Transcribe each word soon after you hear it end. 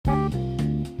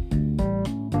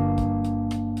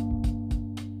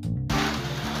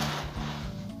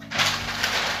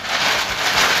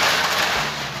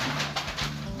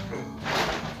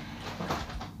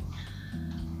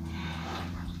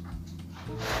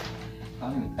I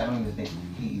don't even think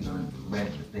he even read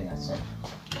the thing I sent.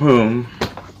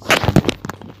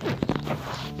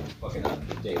 Fucking up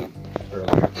the date earlier.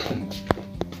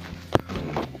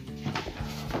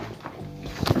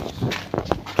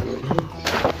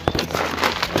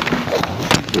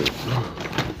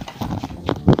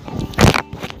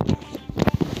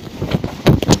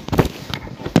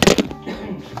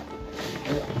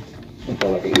 That's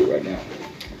all I can do right now.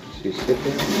 So you sit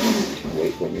there and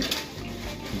wait for me.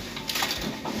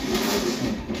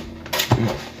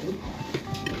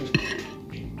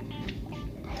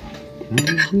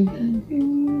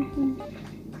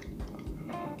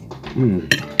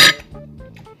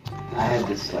 I had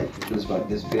this like it was about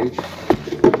this big,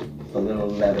 a little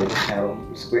leather paddle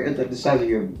square, like the size of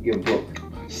your book.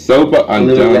 Soba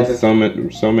undone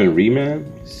somen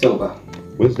reman? Soba.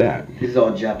 What's that? These are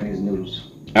all Japanese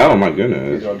noodles. Oh my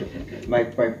goodness. These are all different. My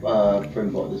friend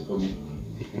bought this for me.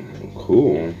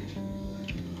 Cool.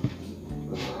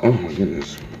 Oh my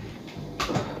goodness.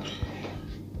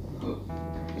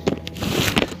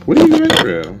 What are you going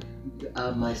through?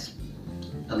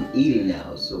 I'm eating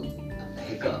now, so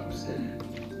hiccups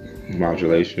and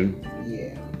modulation.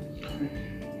 Yeah.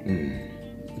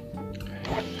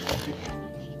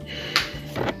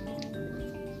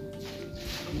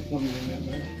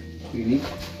 You need?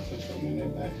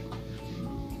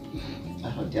 I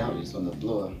don't doubt it's on the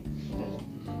floor.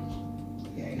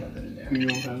 Yeah, ain't nothing in there. You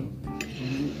don't have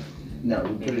it? No, we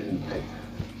put it in the paper.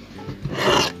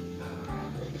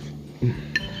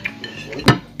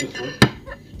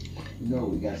 No,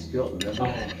 we got spilled, remember?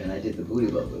 And I did the booty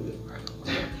rub with it.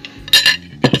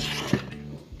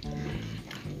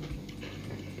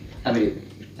 I mean,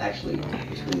 actually,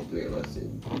 between the three of us, it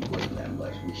wasn't that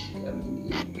much.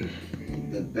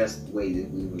 The best way that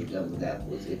we would have done with that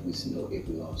was if we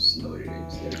all snorted it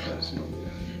instead of trying to snort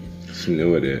it.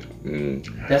 Snorted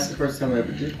it. That's the first time I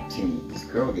ever did it to me. This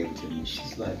girl gave it to me.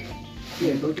 She's like,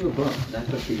 yeah, go do a bump. And I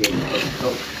thought she gave me a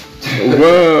coke.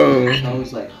 Whoa. I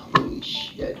was like, holy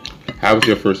shit. How was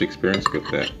your first experience with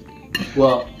that?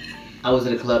 Well, I was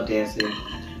at a club dancing,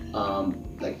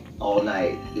 like all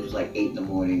night. It was like 8 in the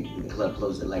morning. The club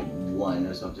closed at like 1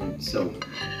 or something. So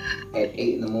at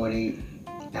 8 in the morning,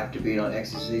 after being on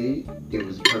ecstasy, it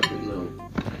was a perfect little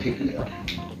pick me up,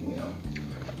 you know.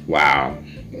 Wow.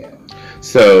 Yeah.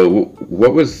 So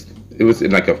what was it? Was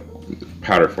in like a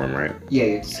powder form, right? Yeah,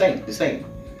 it's the same,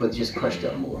 but just crushed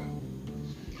up more.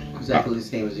 Exactly the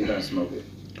same as you're gonna smoke it.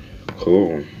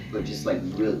 Cool. But just like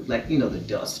real, like you know, the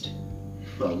dust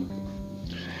from.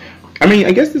 I mean,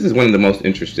 I guess this is one of the most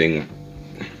interesting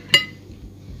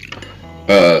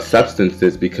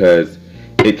substances because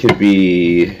it could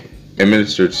be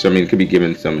administered. So, I mean, it could be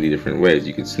given so many different ways.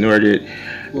 You could snort it.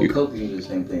 Well, coke can do the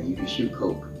same thing. You can shoot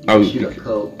coke. Oh, you can shoot a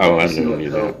coke. Oh, I snort know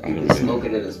coke. that. You can smoke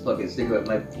it in a fucking cigarette.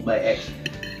 My ex,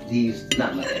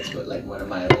 not my ex, but like one of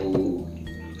my old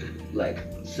like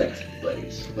sex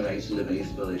buddies when I used to live in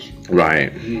East Village.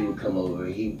 Right. He would come over.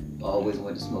 He always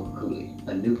wanted to smoke a coolie,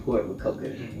 a Newport with coke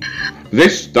in it. They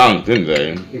stunk, didn't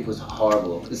they? It was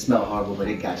horrible. It smelled horrible, but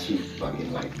it got you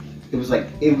fucking like. It was like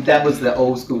that was the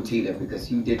old school Tina because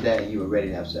you did that and you were ready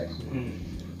to have sex.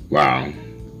 Wow.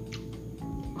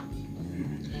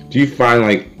 Do you find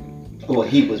like? Well,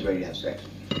 he was ready to have sex.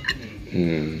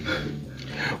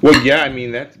 Well, yeah. I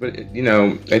mean but you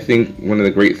know, I think one of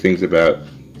the great things about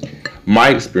my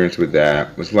experience with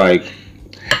that was like,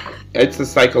 it's a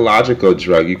psychological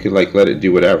drug. You could like let it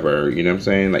do whatever. You know what I'm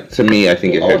saying? Like to me, I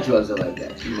think all drugs are like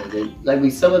that. You know,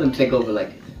 some of them take over.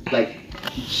 Like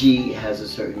G has a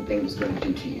certain thing it's going to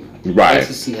do to you. Right.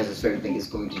 Ecstasy has a certain thing it's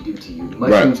going to do to you.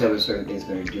 Mushrooms have a certain thing it's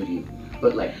going to do to you.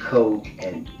 But like coke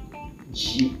and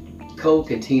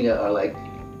Tina are like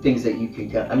things that you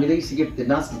can. I mean, they used to give the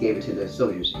Nazis gave it to their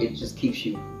soldiers. It just keeps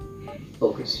you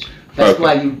focused. That's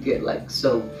why you get like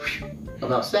so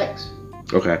about sex.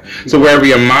 Okay. So wherever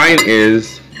your mind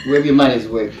is. Wherever your mind is,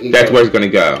 that's where it's going to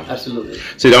go. Absolutely.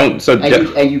 So don't. So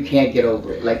and you can't get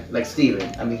over it. Like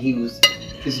Steven. I mean, he was.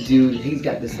 This dude, he's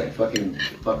got this like fucking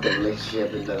fucked up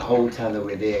relationship, and the whole time that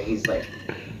we're there, he's like,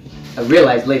 I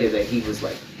realized later that he was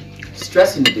like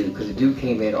stressing the dude because the dude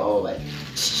came in all like,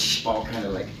 all kind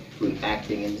of like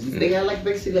reacting, and they had like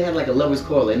basically had like a lover's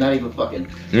quarrel. They're not even fucking.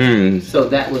 So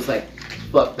that was like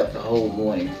fucked up the whole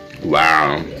morning.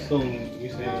 Wow. Yeah. So you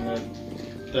saying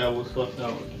that was fucked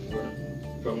up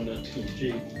from the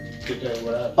G? Did that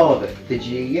what happened? Oh, the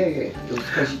G, yeah. It was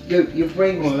because your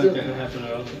brain was still. That happened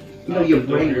earlier. You know, your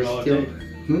brain was still. I've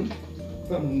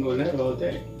been doing that all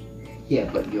day. Yeah,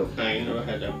 but I ain't never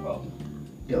had that problem.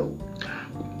 Yo,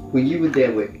 when you were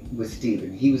there with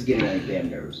Steven, he was getting on your damn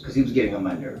nerves because he was getting on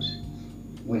my nerves.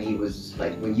 when he was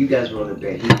like, when you guys were on the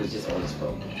bed, he was just on his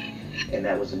phone, and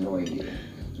that was annoying you.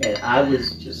 And I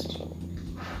was just,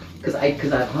 cause I've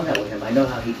hung out with him, I know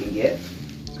how he can get.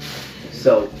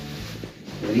 So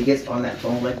when he gets on that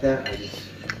phone like that, I just.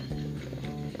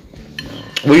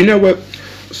 Well, you know what?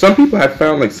 Some people have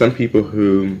found, like some people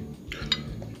who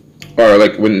are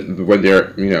like when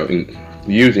they're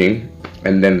using,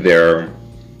 and then they're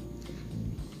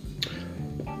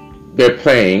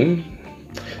playing.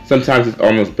 Sometimes it's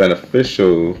almost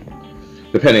beneficial,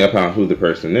 depending upon who the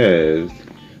person is,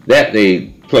 that they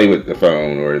play with the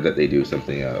phone or that they do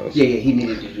something else. Yeah, he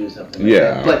needed to do something. Like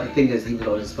that. But the thing is, he was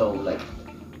on his phone, like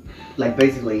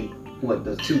basically, what,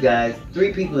 those 2 guys,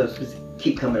 3 people that just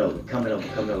keep coming over.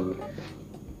 But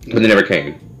they never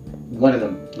came. One of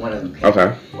them came.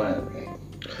 Okay. One of them came.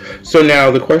 So now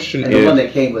the question and is. The one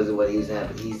that came was what he was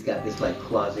having. He's got this like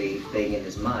quasi thing in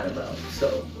his mind about.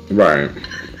 So. Right.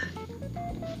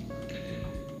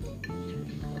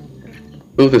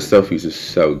 Oh, the selfies is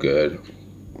so good.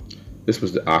 This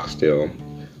was the oxtail.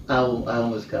 I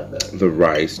almost got that. The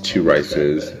rice, 2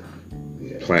 rices,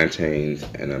 plantains,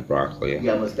 and then broccoli.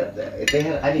 Yeah, I almost got that. If they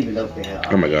had, I didn't even know if they had.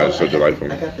 Oh my god, it's so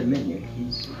delightful. I got the menu.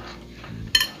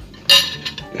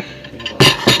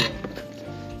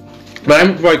 But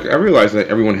I'm like, I realize that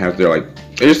everyone has their like.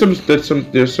 There's some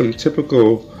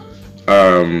typical.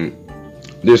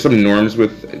 There's some norms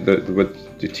with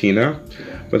the Tina,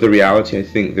 but the reality, I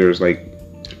think there's like.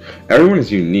 Everyone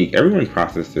is unique. Everyone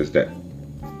processes that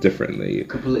differently.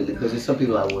 Completely, because there's some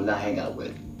people I will not hang out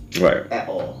with. Right. At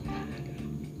all.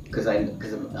 Because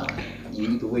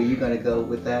you the way you're gonna go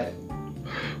with that.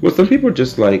 Well, some people are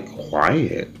just like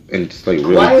quiet and just like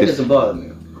really. Quiet doesn't bother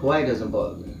me. Quiet doesn't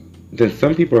bother me. Then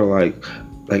some people are like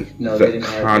no, the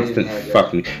constant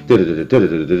fucking. Well,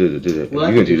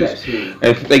 you can do this, too.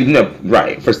 and like no,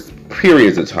 right for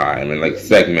periods of time and like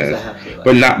segments,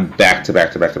 but not back to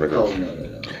back to back to back. Oh no.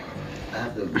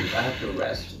 I have to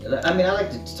rest. I mean, I like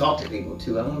to talk to people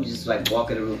too. I don't just like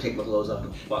walk in the room, take my clothes off,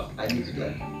 and fuck. I need to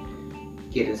like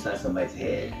get inside somebody's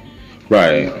head.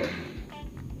 Right. You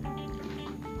know?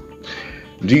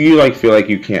 Do you like feel like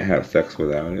you can't have sex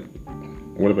without it?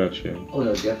 What about you? Oh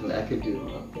no, definitely. I could do.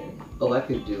 I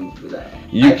could do without.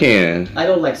 You can. I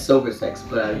don't like sober sex,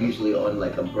 but I'm usually on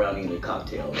like a brownie and a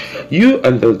cocktail. So. You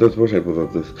and those type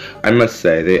of this. I must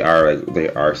say they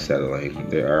are settling.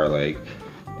 They are like.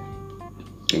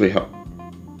 They help.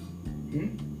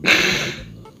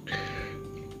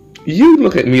 You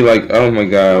look at me like, oh my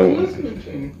god.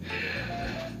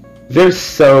 They're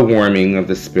so warming of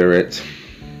the spirit.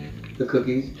 The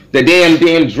cookies? The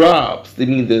damn drops. They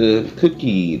need the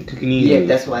cookies. Yeah,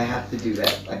 that's why I have to do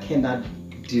that. I cannot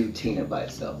do Tina by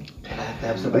itself. I have to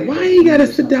have somebody. Why you gotta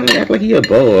sit down and act like you're a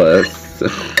boss?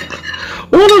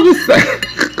 What I'm just saying.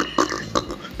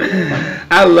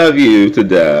 I love you to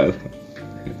death.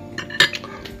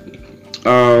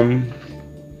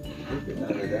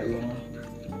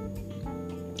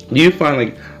 Do you find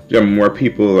like there are more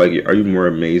people like? Are you more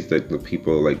amazed at the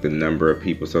people like the number of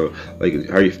people? So like,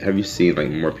 have you seen like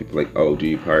more people like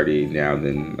OG party now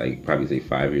than like probably say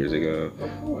 5 years ago?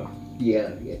 Yeah,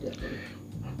 definitely.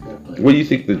 What do you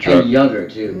think the drug? And younger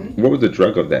too. What was the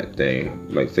drug of that day?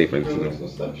 Like say for instance, It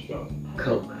was a sex drug.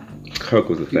 Coke. Coke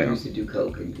was the People thing. used to do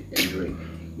coke and drink.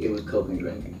 It was coke and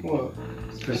drink. What?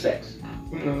 For sex.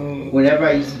 No. Whenever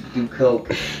I used to do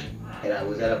coke, and I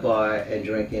was at a bar and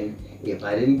drinking, if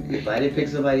I didn't pick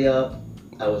somebody up,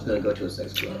 I was gonna go to a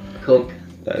sex club. Coke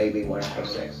made me want to have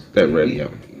sex. That red, yeah,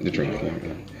 the drink.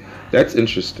 Yeah. That's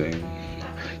interesting.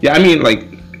 Yeah, I mean, like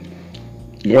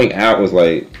going out was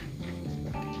like.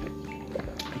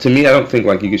 To me, I don't think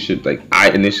like you should like. I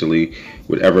initially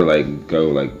would ever like go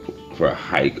like for a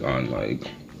hike on like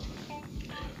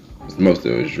most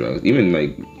of those drugs. Even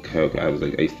like coke, I was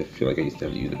like I used to feel like I used to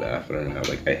have to use the bathroom. And I was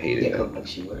like I hated it. Yeah, coke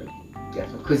makes you weird.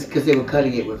 Definitely, because they were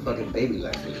cutting it with fucking baby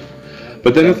lashes.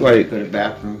 But then it's like go to the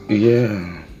bathroom.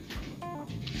 Yeah.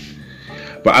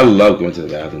 But I love going to the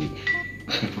bathroom.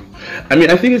 I mean,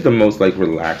 I think it's the most like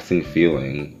relaxing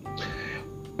feeling.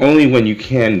 Only when you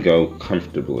can go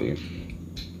comfortably.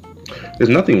 There's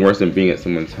nothing worse than being at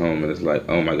someone's home and it's like,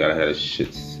 oh my god, I had a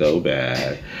shit so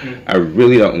bad. I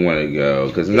really don't want to go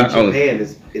because In not Japan, only.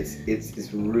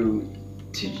 it's rude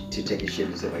to take a shit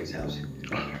in somebody's house.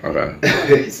 Okay.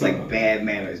 It's like bad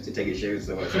manners to take a shit in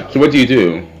somebody's house. So what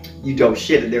do? You don't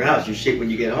shit in their house. You shit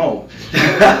when you get home.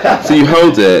 So you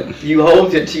hold it. You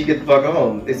hold it till you get the fuck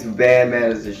home. It's bad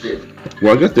manners and shit.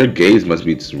 Well, I guess their gays must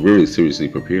be really seriously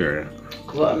prepared.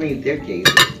 Well, I mean, their gays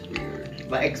are weird.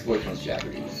 My ex-boyfriend's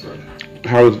Japanese, so.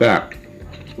 How was that?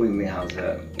 What do you mean, how's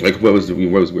that? Like, what was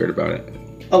weird about it?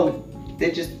 Oh,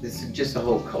 this is just a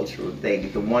whole cultural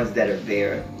thing. The ones that are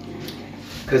there,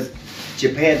 because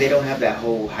Japan, they don't have that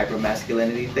whole hyper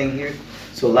masculinity thing here.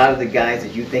 So a lot of the guys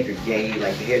that you think are gay,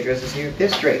 like the hairdressers here, they're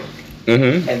straight.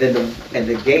 Mm-hmm. And then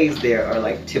the gays there are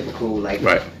like typical like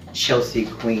Right. Chelsea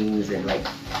queens and like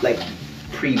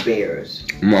pre-bears.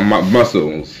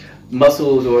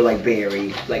 Muscles Or like bear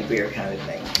kind of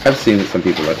thing. I've seen some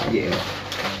people like that. Yeah.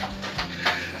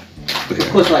 Of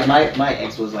course, like my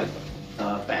ex was like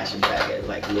fashion faggot,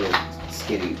 like little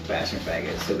skinny fashion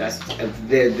faggot. So that's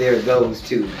there are those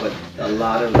too. But a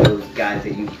lot of those guys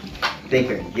that you think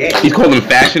are gay. You call them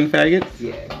fashion faggots?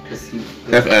 Yeah, because he.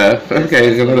 FF.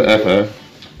 Okay, go to FF.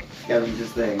 That was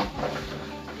this thing.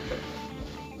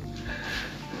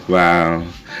 Wow.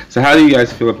 So how do you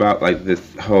guys feel about like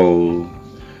this whole?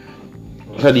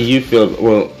 How do you feel?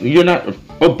 Well, you're not.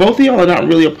 Well, both of y'all are not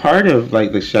really a part of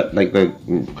like the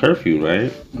curfew,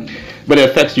 right? Mm-hmm. But it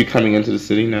affects you coming into the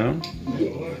city now. Yeah.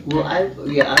 Well, I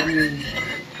mean,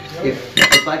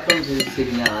 if I come to the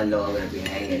city now, I know I'm gonna be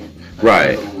hanging.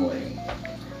 Right. In the morning.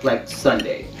 Like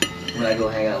Sunday, when I go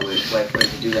hang out with white friends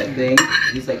to do that thing,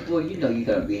 he's like, well, you know you're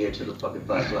gonna be here till the fucking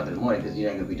 5 o'clock in the morning because you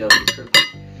ain't gonna be done with the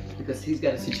curfew. Because he's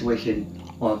got a situation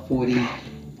on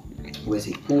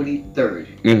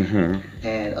 43rd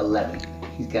and 11th.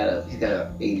 He's got a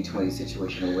 80-20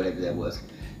 situation or whatever that was.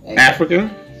 And Africa?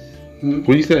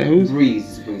 What you said? Who's?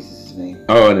 Breeze is his name.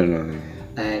 Oh, no.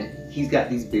 And he's got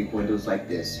these big windows like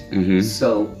this. Mm-hmm.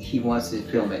 So he wants to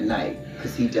film at night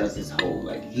because he does this whole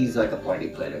he's like a party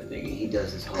planner thing. And he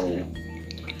does this whole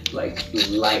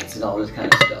lights and all this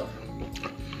kind of stuff.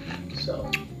 So.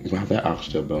 Wow, that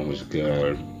oxtail bone was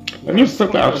good. Have you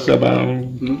sucked the oxtail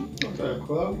bone?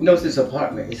 No, it's his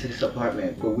apartment. It's his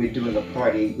apartment. But we're doing a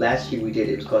party. Last year we did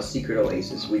it. It was called Secret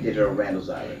Oasis. We did it on Randall's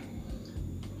Island.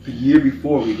 The year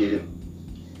before we did it,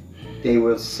 they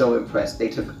were so impressed. They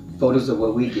took photos of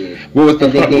what we did. What was the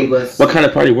and they gave us what kind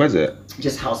of party was it?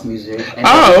 just house music. And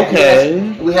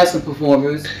Okay. We had some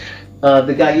performers.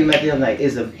 The guy you met the other night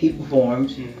he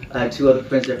performed. I had 2 other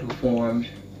friends that performed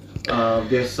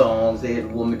their songs. They had a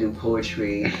woman do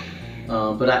poetry.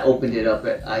 But I opened it up.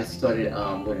 I started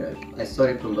from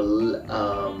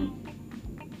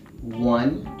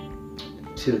 1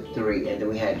 to 3, and then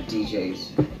we had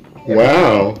DJs.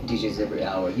 DJs every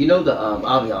hour. You know the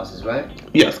Aviances, right?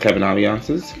 Yes, Kevin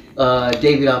Aviances.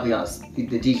 David Aviance,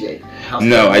 the DJ.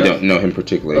 No, I don't know him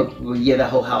particularly. Well, yeah, that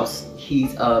whole house. He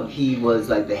was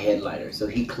like the headliner, so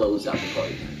he closed out the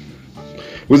party.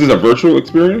 Was this a virtual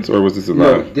experience or was this a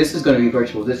live? No, this is going to be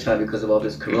virtual this time because of all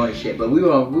this Corona shit. But we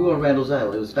were on Randall's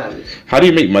Island. It was fabulous. How do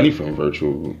you make money from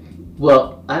virtual?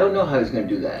 Well, I don't know how he's going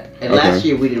to do that. And last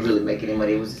year we didn't really make any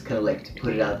money. It was just kind of like to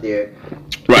put it out there.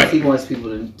 Right. He wants people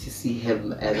to see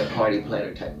him as a party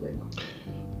planner type thing.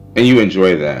 And you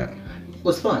enjoy that? It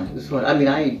was fun. It was fun. I mean,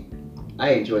 I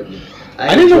enjoyed it.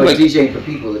 I didn't know, enjoy DJing for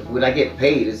people. When I get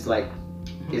paid, it's like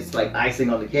icing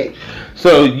on the cake.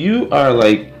 So you are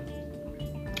like.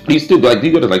 You still do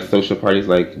you go to like social parties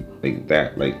like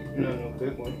that No,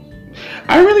 big ones.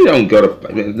 I really don't go to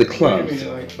the clubs.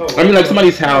 I mean like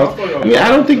somebody's house. I mean I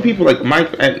don't think people like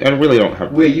I really don't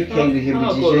have. Where you came to hear me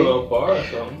I'll DJ? go to a bar or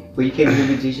something. Where you came to hear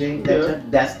me DJ?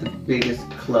 That's the biggest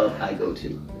club I go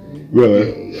to.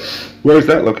 Really? Yeah. Where is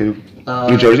that located?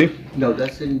 New Jersey? No,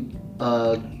 that's in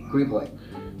Greenpoint.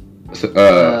 So,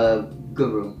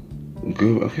 Good Room.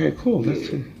 Good. Okay, cool.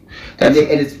 And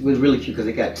it's really cute because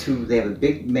they have a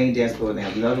big main dance floor and they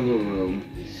have another little room,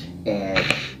 and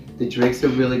the drinks are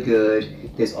really good.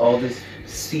 There's all this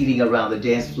seating around the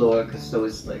dance floor because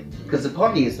the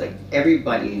party is like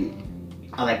everybody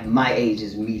like my age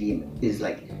is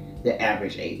like the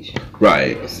average age.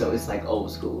 Right. So it's like old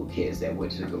school kids that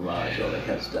went to the garage, all that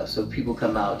kind of stuff. So people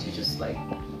come out to just like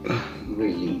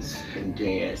release and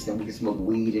dance, and we can smoke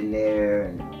weed in there,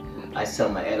 and I sell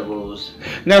my edibles.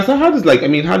 Now, so how do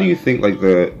you think like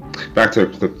back to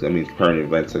current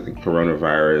events like the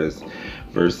coronavirus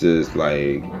versus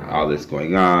like all this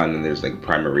going on, and there's like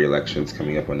primary elections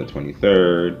coming up on the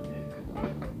 23rd.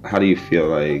 How do you feel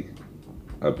like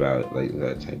about like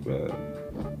that type of?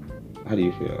 How do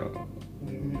you feel?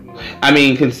 I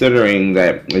mean, considering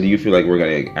that, do you feel like we're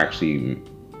gonna actually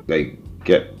like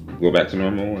go back to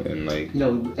normal and like?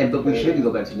 No, but we shouldn't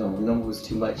go back to normal. Normal was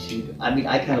too much. I mean,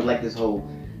 I kind of like this whole.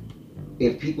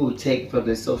 If people take from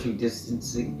the social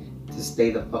distancing to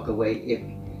stay the fuck away,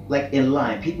 like in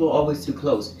line, people are always too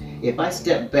close. If I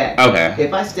step back,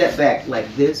 like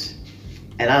this,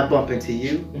 and I bump into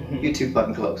you, you're too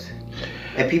fucking close.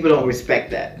 And people don't respect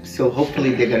that. So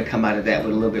hopefully they're gonna come out of that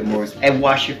with a little bit more respect. And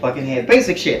wash your fucking hands.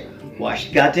 Basic shit. Wash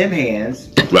your goddamn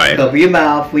hands. Right. Cover your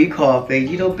mouth when you coughing.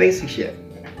 Basic shit.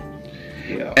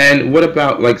 Yeah. And what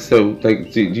about like do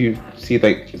you see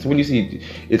like so when you see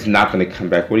it's not going to come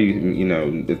back? What do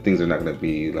you the things are not going to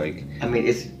be like? I mean,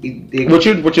 what's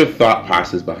your thought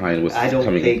process behind what's I don't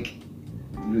coming? think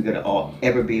we're gonna all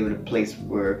ever be in a place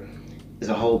where there's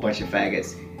a whole bunch of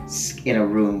faggots in a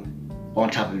room on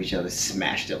top of each other,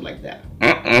 smashed up like that.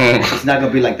 It's not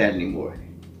gonna be like that anymore.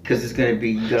 Because it's gonna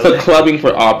be so clubbing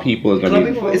for all people is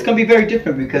gonna be. It's gonna be very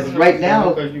different because right now.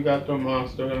 Because you got the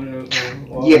monster.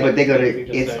 Yeah, but they're gonna.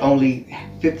 It's only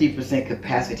 50%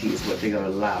 capacity is what they're gonna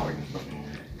allow,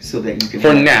 so that you can.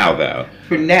 For now, though.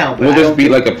 For now, but will this be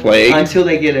like a plague? Until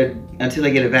they get a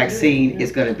vaccine,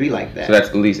 it's gonna be like that. So that's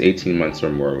at least 18 months or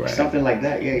more away. Something like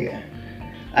that. Yeah.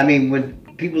 I mean, when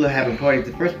people are having parties,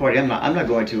 the first party I'm not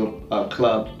going to a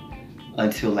club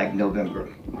until like November.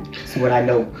 So when I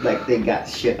know like they got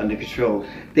shit under control,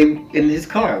 they in his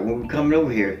car when we're coming over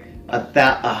here,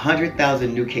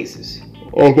 100,000 new cases.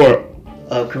 Oh what?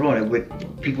 Of corona with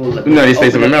people. United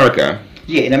States of America.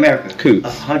 Yeah, in America. Coots.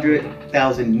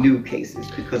 100,000 new cases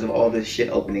because of all this shit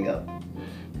opening up.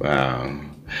 Wow.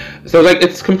 So like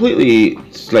it's completely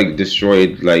like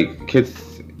destroyed. Like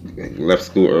kids left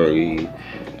school early.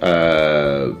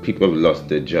 People have lost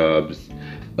their jobs.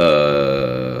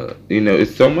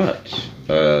 It's so much.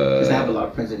 Because I have a lot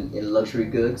of friends in luxury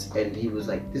goods, and he was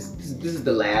like, "This is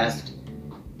the last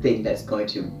thing that's going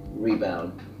to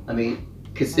rebound." I mean,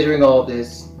 considering all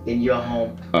this in your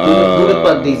home, who the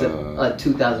fuck needs a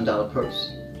 $2,000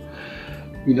 purse?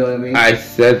 You know what I mean? I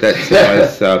said that to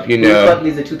myself. Who the fuck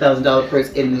needs a $2,000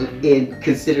 purse in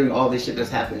considering all this shit that's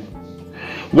happened?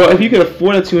 Well, if you could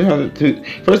afford a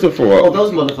first of all,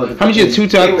 those motherfuckers. How much is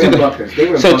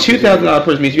 $2,000? So $2,000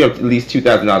 purse means you have at least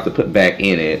 $2,000 to put back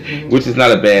in it, which is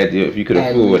not a bad deal if you could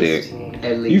afford it.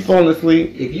 At least. You falling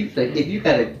asleep? If you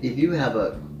have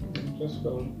a. Just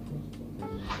filling.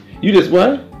 You just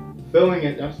what? Filling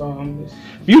it. That's all I'm just.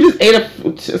 You just ate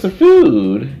some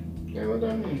food. Yeah, what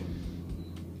that mean?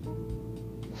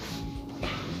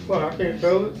 What? I can't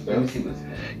fill it. Let me see what's.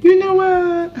 You know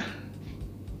what?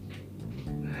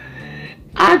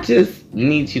 I just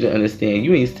need you to understand.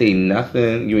 You ain't say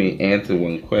nothing. You ain't answer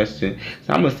one question.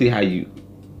 So I'm gonna see how you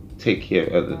take care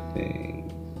of other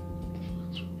things.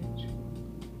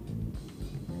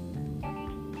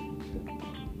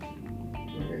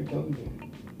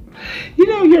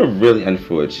 You're really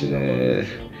unfortunate.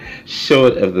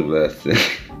 Short of the blessing.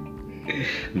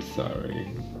 I'm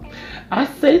sorry. I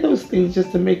say those things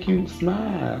just to make you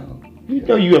smile. You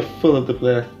know you are full of the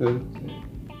blessing.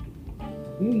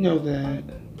 You know that.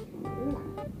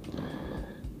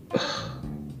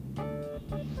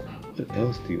 What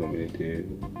else do you want me to do?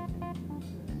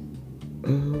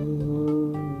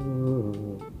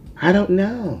 I don't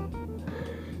know.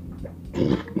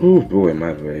 Oh boy,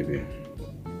 my baby.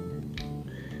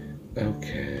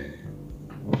 Okay.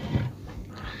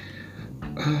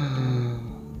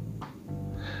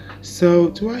 So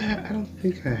do I have? I don't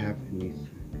think I have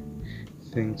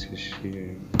anything to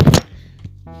share.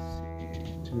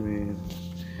 Man,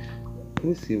 let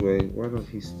me see. Wait, why don't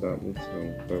he stop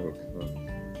until 5 o'clock?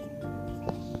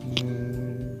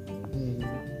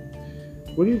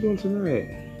 What are you doing tonight?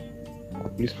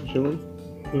 You still chilling?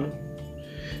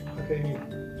 Okay.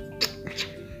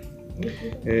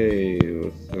 Hey,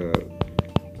 what's up?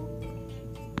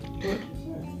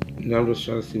 No, I'm just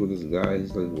trying to see what this guy.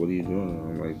 He's like, "What are you doing?"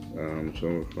 I'm like, "I'm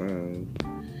chilling with friends."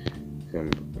 Come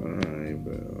by,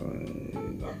 but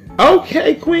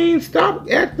okay, Queen, stop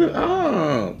acting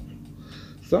up.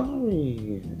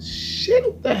 Sorry. Shit,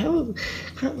 what the hell is